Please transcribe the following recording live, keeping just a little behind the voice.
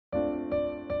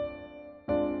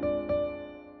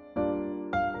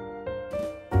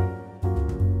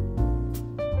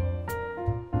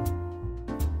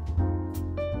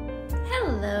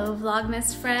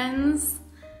Vlogmas friends.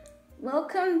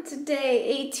 Welcome to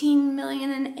day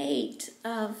 18,000,008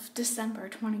 of December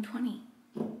 2020.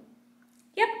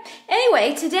 Yep.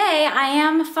 Anyway, today I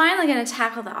am finally going to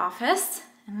tackle the office.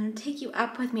 I'm going to take you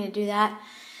up with me to do that.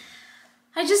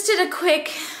 I just did a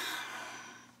quick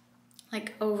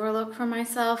overlook for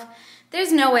myself.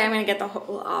 There's no way I'm going to get the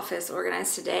whole office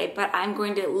organized today, but I'm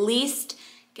going to at least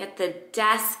get the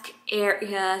desk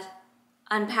area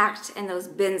unpacked and those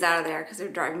bins out of there because they're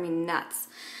driving me nuts.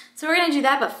 So we're gonna do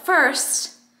that, but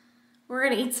first, we're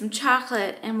gonna eat some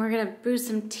chocolate and we're gonna brew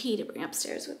some tea to bring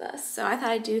upstairs with us. So I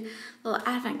thought I'd do a little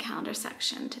advent calendar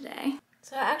section today.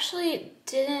 So I actually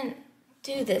didn't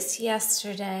do this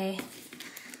yesterday.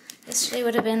 Yesterday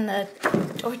would have been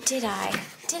or did I?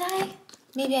 Did I?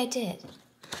 Maybe I did.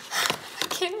 I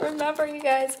can't remember, you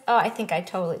guys. Oh, I think I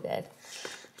totally did.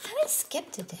 I thought I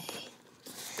skipped a day.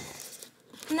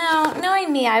 No,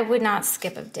 knowing me, I would not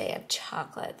skip a day of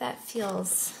chocolate. That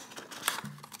feels...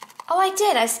 Oh, I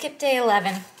did. I skipped day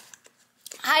 11.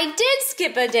 I did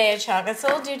skip a day of chocolate, so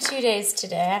we'll do 2 days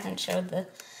today. I haven't showed the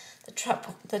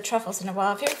truffles in a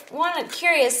while. If you're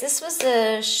curious, this was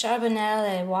the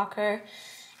Charbonnel Walker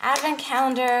Advent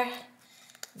Calendar.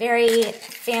 Very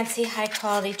fancy,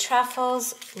 high-quality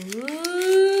truffles. Ooh.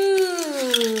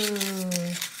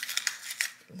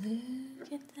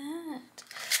 Look at that.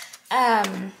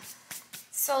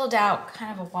 Sold out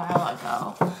kind of a while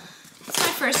ago. It's my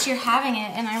first year having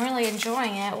it, and I'm really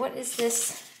enjoying it. What is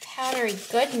this powdery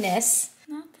goodness?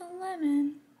 Not the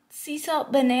lemon. Sea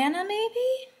salt banana,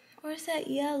 maybe? Or is that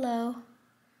yellow?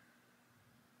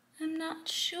 I'm not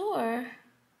sure.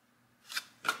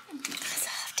 I guess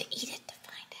I'll have to eat it to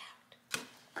find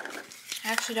out.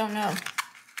 I actually don't know.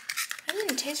 That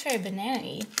didn't taste very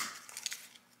banana-y.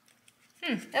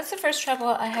 That's the first truffle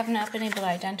I have not been able to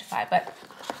identify, but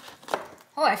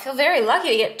oh, I feel very lucky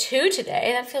to get 2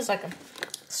 today. That feels like an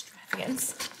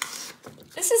extravagance.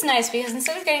 This is nice because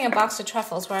instead of getting a box of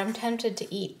truffles where I'm tempted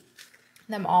to eat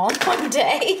them all in one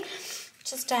day,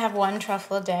 just to have 1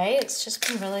 truffle a day, it's just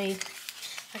been really,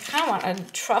 I kind of want a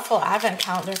truffle advent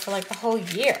calendar for like the whole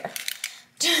year.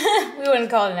 We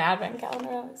wouldn't call it an advent calendar,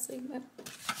 obviously, but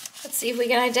let's see if we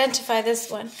can identify this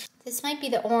one. This might be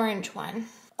the orange one.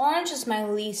 Orange is my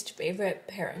least favorite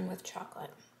pairing with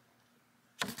chocolate.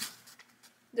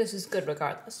 This is good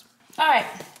regardless. All right,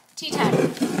 tea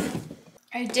time.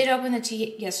 I did open the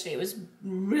tea yesterday. It was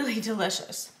really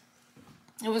delicious.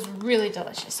 It was really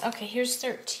delicious. Okay, here's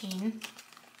 13.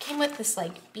 Came with this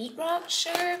like beetroot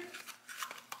sugar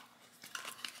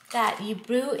that you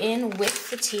brew in with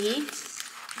the tea.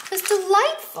 It was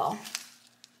delightful.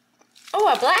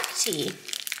 Oh, a black tea.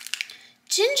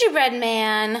 Gingerbread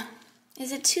man.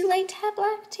 Is it too late to have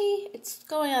black tea? It's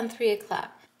going on 3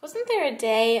 o'clock. Wasn't there a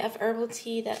day of herbal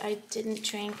tea that I didn't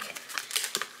drink?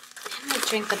 I might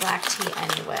drink the black tea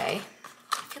anyway.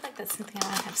 I feel like that's something I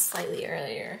want to have slightly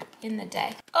earlier in the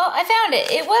day. Oh, I found it.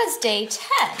 It was day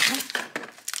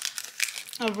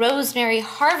 10. A rosemary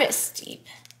harvest steep.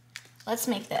 Let's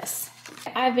make this.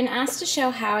 I've been asked to show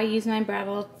how I use my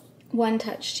Breville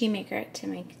one-touch tea maker to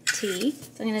make tea.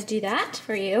 So I'm going to do that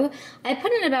for you. I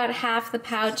put in about half the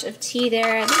pouch of tea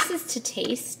there. This is to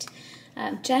taste.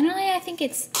 Generally, I think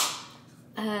it's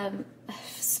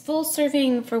full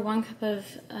serving for 1 cup of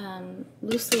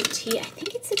loose leaf tea. I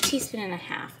think it's a teaspoon and a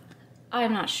half.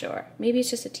 I'm not sure. Maybe it's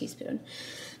just a teaspoon.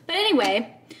 But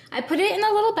anyway, I put it in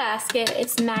a little basket.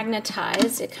 It's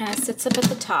magnetized. It kind of sits up at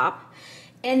the top.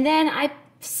 And then I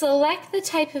select the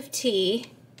type of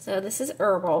tea. So this is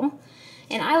herbal.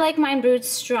 And I like mine brewed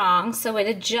strong, so it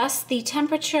adjusts the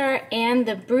temperature and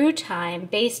the brew time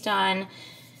based on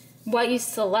what you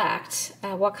select,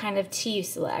 what kind of tea you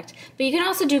select. But you can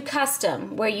also do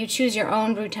custom, where you choose your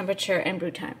own brew temperature and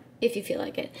brew time, if you feel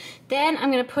like it. Then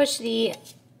I'm gonna push the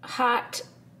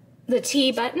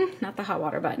tea button, not the hot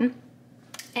water button.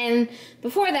 And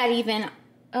before that even,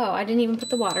 oh, I didn't even put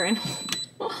the water in.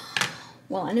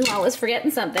 Well, I knew I was forgetting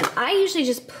something. I usually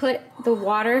just put the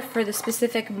water for the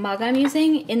specific mug I'm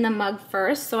using in the mug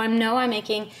first, so I know I'm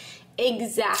making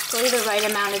exactly the right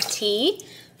amount of tea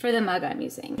for the mug I'm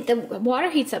using. The water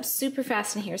heats up super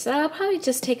fast in here, so that'll probably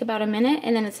just take about a minute,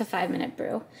 and then it's a 5-minute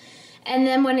brew. And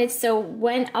then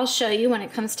I'll show you when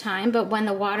it comes time, but when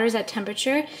the water is at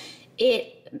temperature,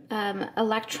 it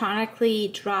electronically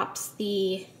drops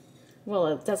the, well,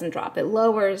 it doesn't drop, it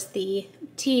lowers the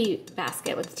tea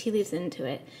basket with the tea leaves into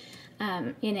it,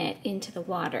 into the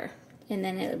water. And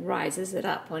then it rises it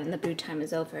up when the brew time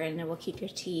is over, and it will keep your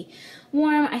tea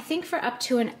warm, I think for up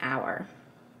to an hour.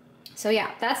 So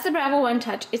yeah, that's the Breville One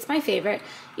Touch. It's my favorite.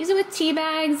 Use it with tea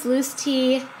bags, loose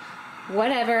tea,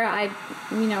 whatever. I,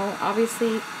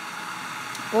 obviously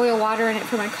boil water in it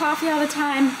for my coffee all the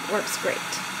time. Works great.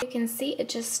 You can see it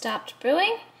just stopped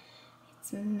brewing.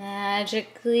 It's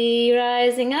magically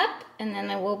rising up, and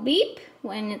then it will beep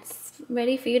when it's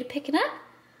ready for you to pick it up.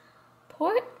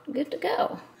 Pour it, good to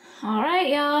go. All right,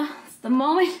 y'all, it's the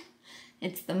moment.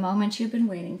 It's the moment you've been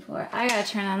waiting for. I gotta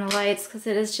turn on the lights because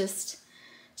it is just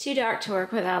too dark to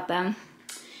work without them.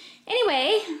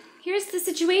 Anyway, here's the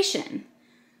situation.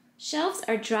 Shelves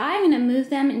are dry. I'm gonna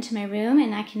move them into my room,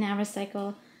 and I can now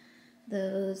recycle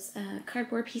those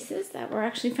cardboard pieces that were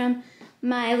actually from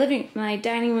my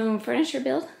dining room furniture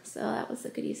build. So that was a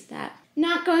good use of that.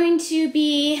 Not going to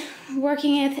be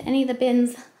working with any of the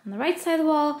bins on the right side of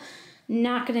the wall.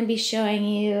 Not gonna be showing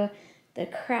you the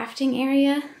crafting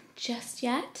area just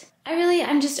yet.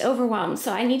 I'm just overwhelmed,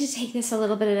 so I need to take this a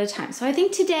little bit at a time. So I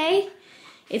think today,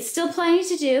 it's still plenty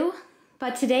to do,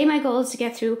 but today my goal is to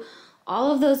get through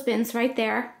all of those bins right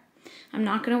there. I'm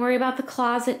not gonna worry about the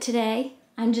closet today.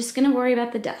 I'm just gonna worry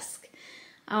about the desk.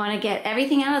 I wanna get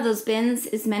everything out of those bins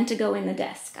is meant to go in the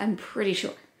desk, I'm pretty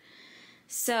sure.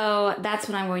 So that's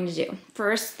what I'm going to do.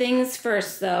 First things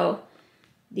first though,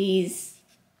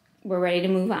 we're ready to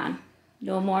move on.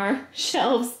 No more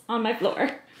shelves on my floor.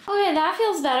 Okay, that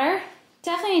feels better.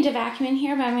 Definitely need to vacuum in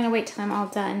here, but I'm gonna wait till I'm all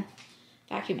done.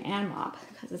 Vacuum and mop,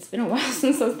 because it's been a while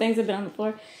since those things have been on the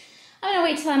floor. I'm gonna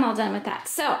wait till I'm all done with that.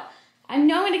 So, I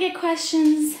know I'm gonna get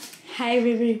questions. Hi,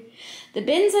 Riri. The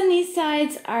bins on these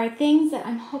sides are things that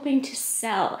I'm hoping to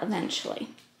sell eventually.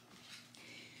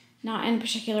 Not in a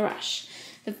particular rush.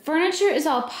 The furniture is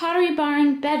all Pottery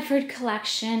Barn Bedford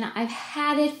collection. I've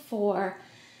had it for,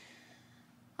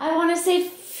 I wanna say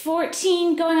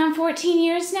 14, going on 14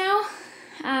 years now.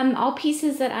 All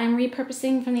pieces that I'm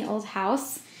repurposing from the old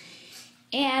house.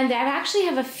 And I actually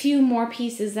have a few more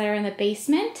pieces that are in the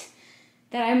basement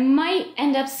that I might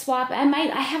end up swapping.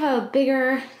 I have a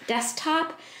bigger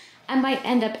desktop. I might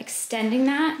end up extending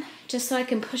that just so I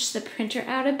can push the printer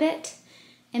out a bit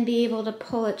and be able to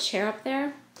pull a chair up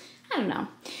there. I don't know.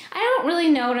 I don't really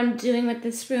know what I'm doing with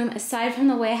this room aside from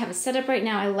the way I have it set up right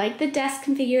now. I like the desk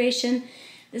configuration.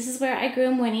 This is where I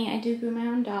groom Winnie. I do groom my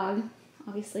own dog.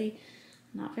 Obviously,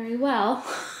 not very well,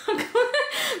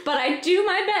 but I do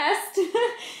my best.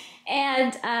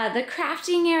 And the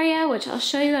crafting area, which I'll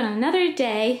show you on another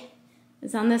day,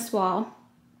 is on this wall.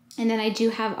 And then I do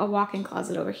have a walk-in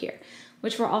closet over here,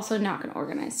 which we're also not going to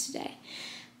organize today.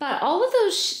 But all of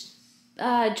those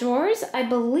drawers, I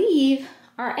believe,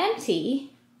 are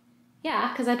empty.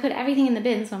 Yeah, because I put everything in the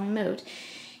bins when we moved.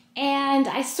 And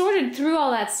I sorted through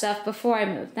all that stuff before I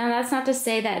moved. Now, that's not to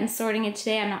say that in sorting it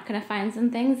today, I'm not going to find some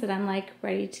things that I'm like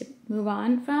ready to move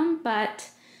on from, but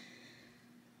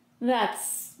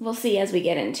we'll see as we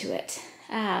get into it.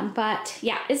 But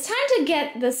yeah, it's time to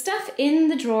get the stuff in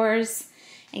the drawers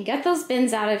and get those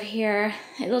bins out of here.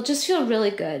 It'll just feel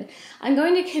really good. I'm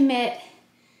going to commit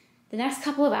the next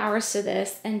couple of hours to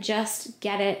this and just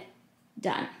get it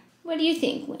done. What do you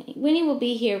think, Winnie? Winnie will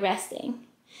be here resting.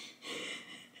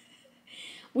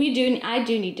 I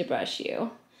do need to brush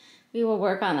you. We will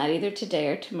work on that either today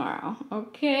or tomorrow,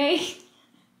 okay?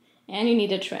 And you need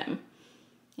to trim.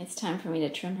 It's time for me to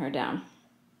trim her down.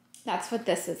 That's what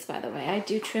this is, by the way. I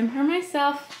do trim her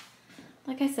myself.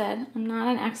 Like I said, I'm not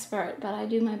an expert, but I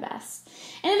do my best.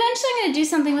 And eventually I'm going to do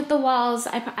something with the walls.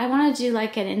 I want to do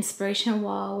like an inspiration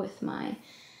wall with my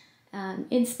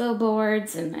inspo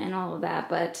boards and all of that,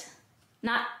 but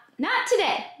not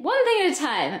today. One thing at a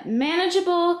time.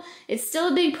 Manageable. It's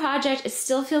still a big project. It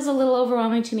still feels a little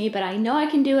overwhelming to me, but I know I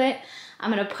can do it.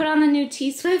 I'm going to put on the new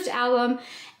T Swift album,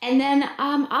 and then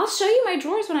I'll show you my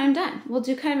drawers when I'm done. We'll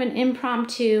do kind of an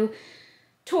impromptu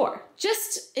tour.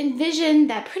 Just envision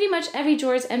that pretty much every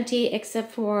drawer is empty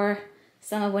except for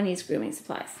some of Winnie's grooming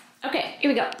supplies. Okay, here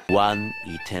we go. One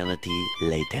eternity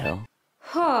later.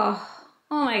 Oh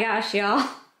my gosh, y'all.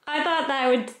 I thought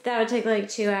that would take like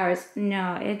 2 hours.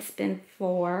 No, it's been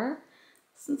 4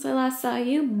 since I last saw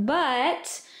you.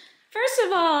 But first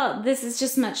of all, this is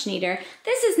just much neater.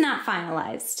 This is not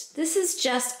finalized. This is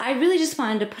just, I really just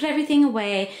wanted to put everything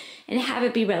away and have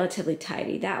it be relatively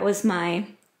tidy. That was my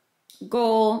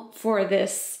goal for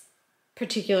this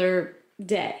particular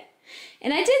day.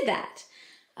 And I did that.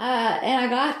 And I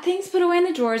got things put away in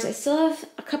the drawers. I still have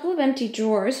a couple of empty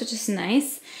drawers, which is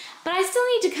nice. But I still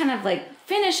need to kind of like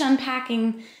finish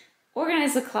unpacking,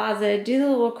 organize the closet, do the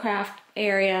little craft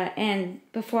area, and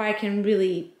before I can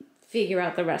really figure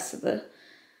out the rest of the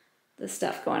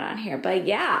stuff going on here. But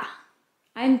yeah,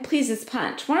 I'm pleased as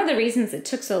punch. One of the reasons it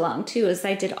took so long too is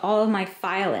I did all of my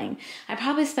filing. I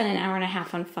probably spent an hour and a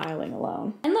half on filing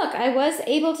alone. And look, I was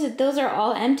able to, those are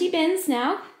all empty bins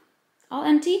now. all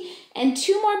empty, and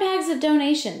 2 more bags of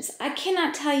donations. I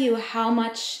cannot tell you how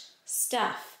much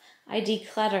stuff I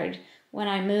decluttered when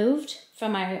I moved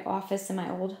from my office in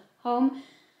my old home.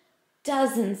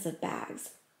 Dozens of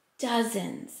bags.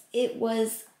 Dozens. It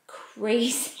was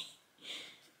crazy.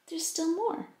 There's still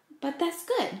more, but that's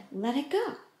good. Let it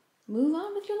go. Move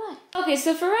on with your life. Okay,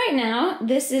 so for right now,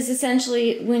 this is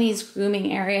essentially Winnie's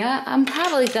grooming area. I'm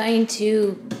probably going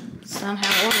to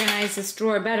somehow organize this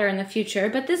drawer better in the future,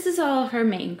 but this is all of her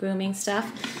main grooming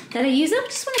stuff that I use. I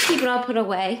just want to keep it all put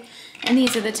away, and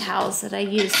these are the towels that I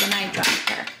use when I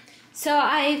dry her. So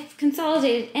I've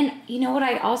consolidated, and you know what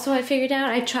I figured out?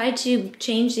 I tried to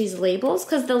change these labels,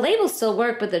 because the labels still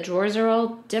work, but the drawers are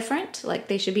all different. Like,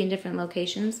 they should be in different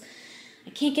locations.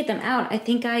 I can't get them out. I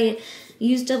think I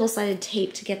used double-sided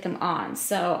tape to get them on,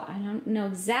 so I don't know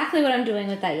exactly what I'm doing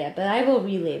with that yet, but I will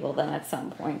relabel them at some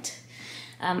point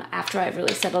after I've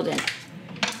really settled in.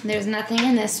 There's nothing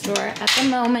in this drawer at the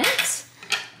moment,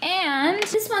 and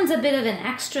this one's a bit of an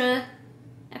extra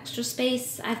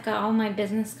space. I've got all my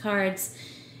business cards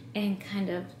and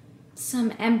kind of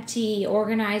some empty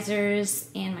organizers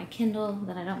and my Kindle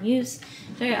that I don't use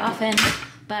very often,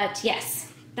 but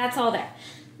yes, that's all there.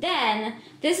 Then,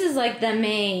 this is like the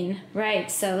main,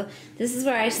 right? So this is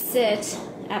where I sit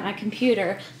at my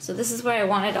computer. So this is where I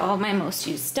wanted all my most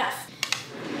used stuff.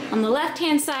 On the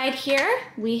left-hand side here,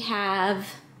 we have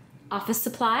office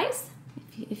supplies,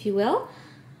 if you will.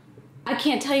 I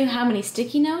can't tell you how many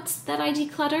sticky notes that I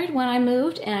decluttered when I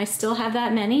moved, and I still have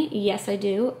that many. Yes, I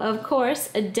do. Of course,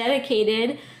 a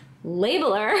dedicated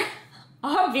labeler,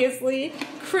 obviously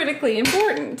critically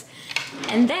important.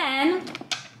 And then,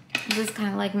 this is kind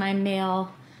of like my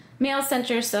mail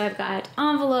center, so I've got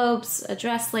envelopes,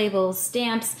 address labels,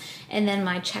 stamps, and then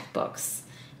my checkbooks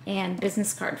and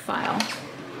business card file.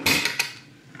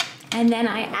 And then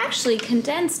I actually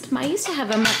condensed, I used to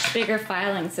have a much bigger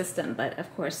filing system, but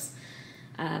of course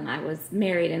I was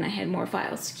married and I had more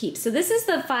files to keep. So this is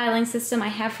the filing system I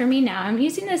have for me now. I'm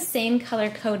using the same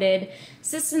color-coded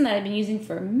system that I've been using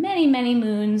for many, many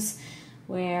moons,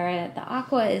 where the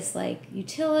aqua is like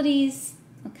utilities,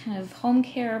 kind of home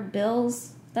care,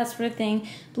 bills, that sort of thing.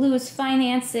 Blue is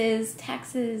finances,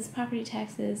 taxes, property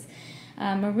taxes.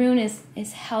 Maroon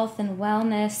is health and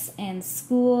wellness and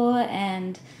school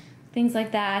and things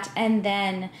like that. And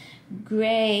then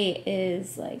gray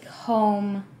is like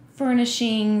home,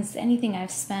 furnishings, anything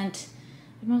I've spent,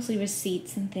 mostly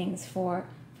receipts and things for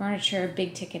furniture,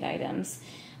 big ticket items.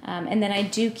 And then I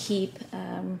do keep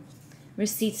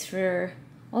receipts for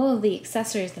all of the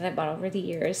accessories that I bought over the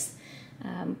years.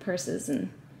 Purses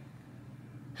and,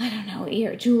 I don't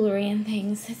know, jewelry and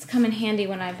things. It's come in handy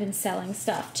when I've been selling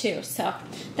stuff too. So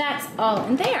that's all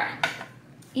in there,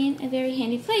 in a very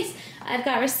handy place. I've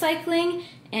got recycling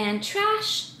and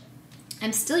trash.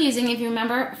 I'm still using, if you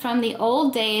remember from the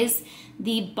old days,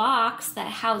 the box that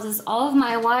houses all of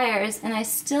my wires, and I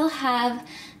still have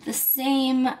the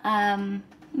same,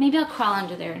 maybe I'll crawl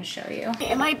under there and show you.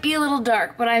 It might be a little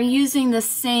dark, but I'm using the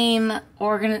same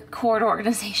cord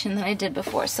organization that I did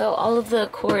before. So all of the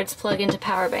cords plug into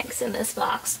power banks in this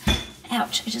box.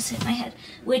 Ouch, I just hit my head.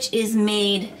 Which is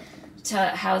made to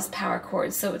house power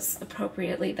cords, so it's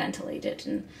appropriately ventilated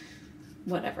and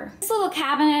whatever. This little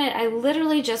cabinet I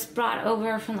literally just brought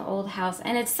over from the old house,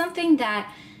 and it's something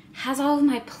that has all of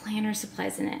my planner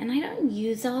supplies in it. And I don't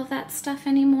use all of that stuff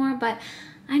anymore, but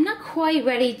I'm not quite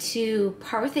ready to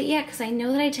part with it yet, because I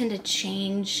know that I tend to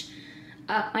change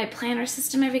up my planner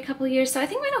system every couple of years. So I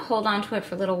think I'm gonna hold on to it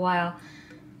for a little while,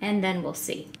 and then we'll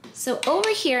see. So over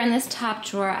here in this top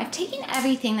drawer, I've taken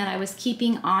everything that I was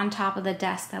keeping on top of the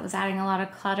desk that was adding a lot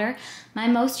of clutter. My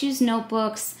most used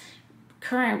notebooks,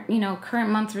 current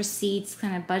month receipts,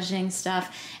 kind of budgeting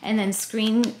stuff, and then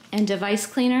screen and device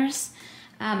cleaners.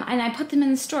 And I put them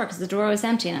in the store because the drawer was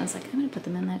empty, and I was like, I'm gonna put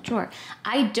them in that drawer.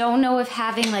 I don't know if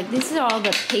having, like, this is all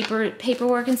the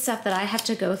paperwork and stuff that I have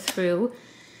to go through,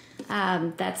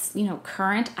 that's,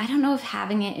 current. I don't know if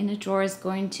having it in a drawer is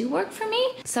going to work for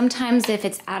me. Sometimes if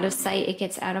it's out of sight, it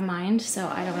gets out of mind, so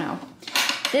I don't know.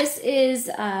 This is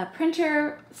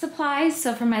printer supplies.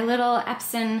 So for my little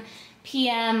Epson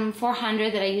PM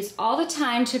 400 that I use all the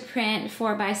time to print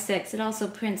 4x6, it also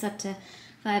prints up to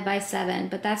 5x7,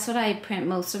 but that's what I print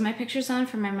most of my pictures on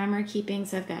for my memory keeping.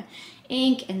 So I've got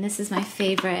ink, and this is my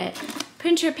favorite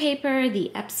printer paper,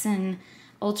 the Epson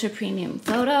Ultra Premium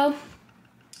Photo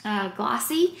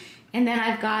Glossy. And then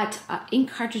I've got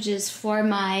ink cartridges for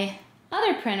my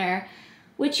other printer,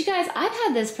 which, you guys, I've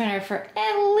had this printer for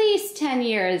at least 10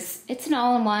 years. It's an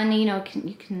all-in-one,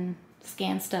 you can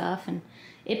scan stuff, and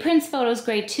It prints photos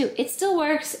great too. It still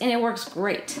works and it works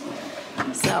great.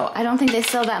 So I don't think they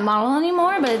sell that model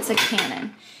anymore, but it's a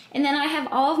Canon. And then I have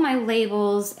all of my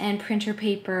labels and printer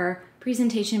paper,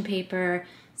 presentation paper,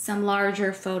 some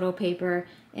larger photo paper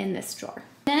in this drawer.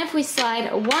 Then if we slide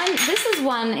this is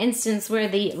one instance where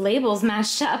the labels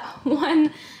matched up.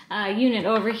 One unit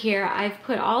over here, I've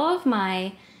put all of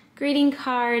my greeting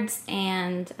cards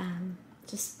and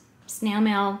just snail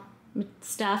mail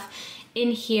stuff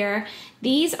in here.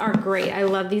 These are great. I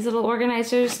love these little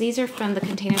organizers. These are from the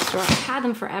Container Store. I've had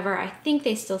them forever. I think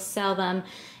they still sell them,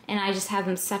 and I just have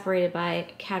them separated by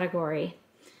category.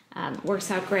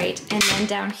 Works out great. And then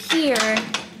down here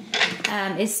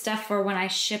is stuff for when I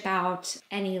ship out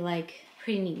any like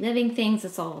Pretty Neat Living things.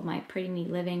 It's all of my Pretty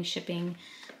Neat Living shipping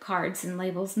cards and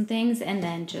labels and things, and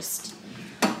then just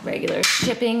regular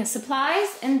shipping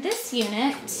supplies. And this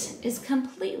unit is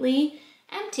completely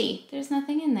empty. There's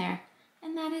nothing in there.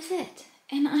 And that is it.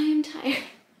 And I am tired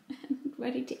and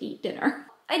ready to eat dinner.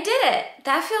 I did it.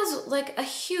 That feels like a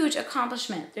huge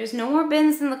accomplishment. There's no more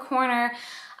bins in the corner.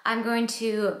 I'm going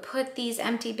to put these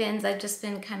empty bins. I've just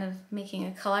been kind of making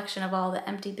a collection of all the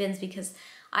empty bins because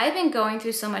I've been going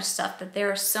through so much stuff that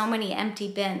there are so many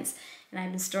empty bins, and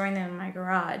I've been storing them in my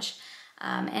garage.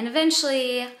 And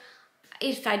eventually,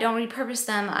 if I don't repurpose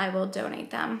them, I will donate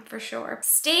them for sure.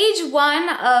 Stage 1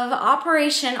 of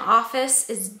Operation Office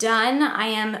is done. I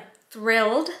am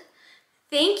thrilled.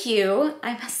 Thank you.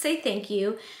 I must say thank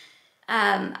you.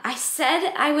 I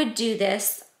said I would do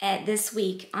this this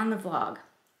week on the vlog,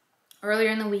 earlier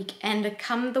in the week, and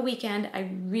come the weekend,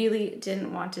 I really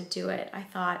didn't want to do it. I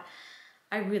thought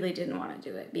I really didn't want to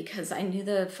do it because I knew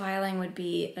the filing would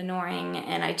be annoying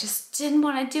and I just didn't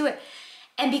want to do it.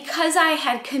 And because I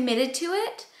had committed to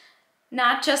it,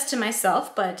 not just to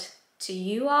myself, but to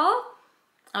you all,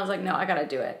 I was like, no, I gotta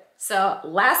do it. So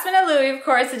last minute Louie, of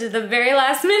course, I did the very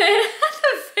last minute,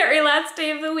 the very last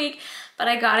day of the week, but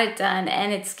I got it done,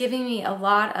 and it's giving me a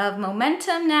lot of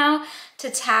momentum now to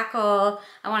tackle.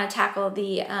 I wanna tackle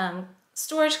the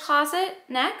storage closet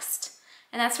next,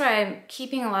 and that's where I'm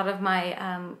keeping a lot of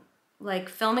my like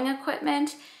filming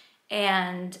equipment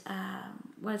and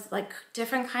was like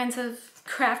different kinds of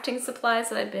crafting supplies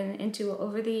that I've been into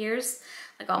over the years,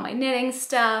 like all my knitting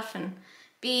stuff and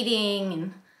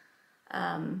beading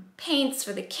and paints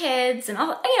for the kids and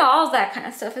all, you know, all of that kind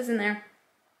of stuff is in there.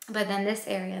 But then this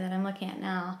area that I'm looking at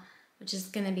now, which is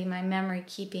gonna be my memory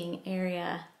keeping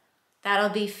area, that'll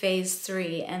be phase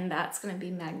 3, and that's gonna be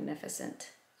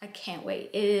magnificent. I can't wait.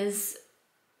 It is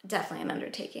definitely an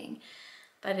undertaking,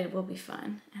 but it will be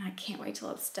fun, and I can't wait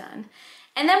till it's done.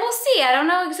 And then we'll see. I don't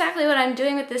know exactly what I'm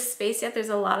doing with this space yet. There's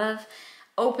a lot of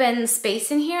open space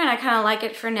in here, and I kind of like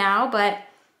it for now, but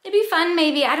it'd be fun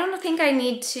maybe. I don't think I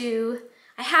need to.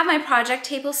 I have my project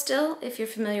table still, if you're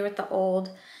familiar with the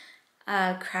old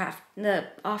the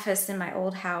office in my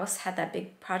old house had that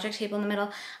big project table in the middle.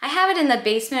 I have it in the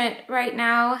basement right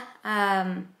now.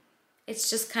 It's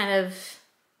just kind of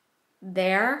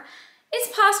there.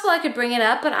 It's possible I could bring it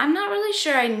up, but I'm not really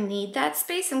sure I need that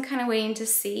space. I'm kind of waiting to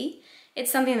see.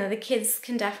 It's something that the kids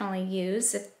can definitely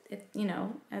use if you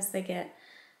know, as they get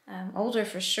older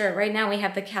for sure. Right now we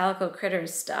have the Calico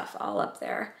Critters stuff all up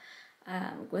there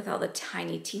with all the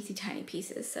tiny, teensy tiny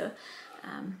pieces. So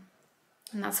I'm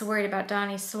not so worried about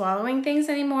Donnie swallowing things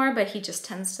anymore, but he just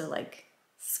tends to like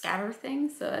scatter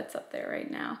things. So that's up there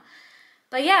right now.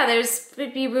 But yeah,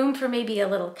 would be room for maybe a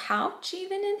little couch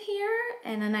even in here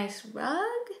and a nice rug.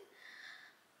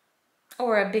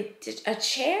 Or a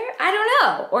chair, I don't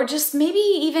know. Or just maybe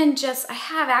even just, I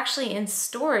have actually in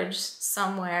storage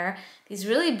somewhere, these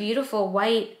really beautiful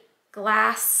white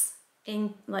glass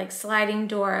in like sliding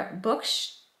door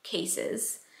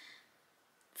bookcases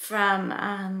from,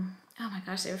 oh my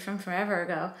gosh, they were from forever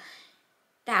ago.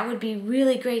 That would be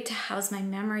really great to house my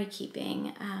memory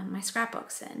keeping, my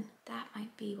scrapbooks in. That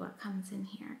might be what comes in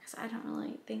here because I don't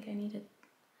really think I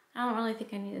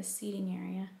need a seating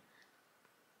area.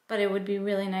 But it would be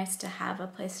really nice to have a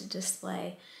place to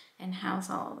display and house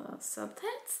all of those. So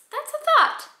that's a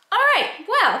thought. All right,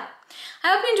 well,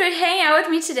 I hope you enjoyed hanging out with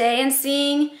me today and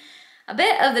seeing a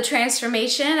bit of the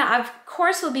transformation. Of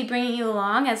course, we'll be bringing you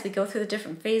along as we go through the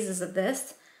different phases of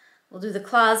this. We'll do the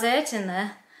closet and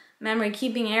the memory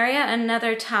keeping area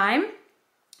another time.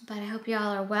 But I hope you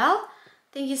all are well.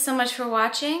 Thank you so much for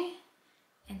watching,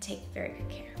 and take very good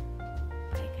care.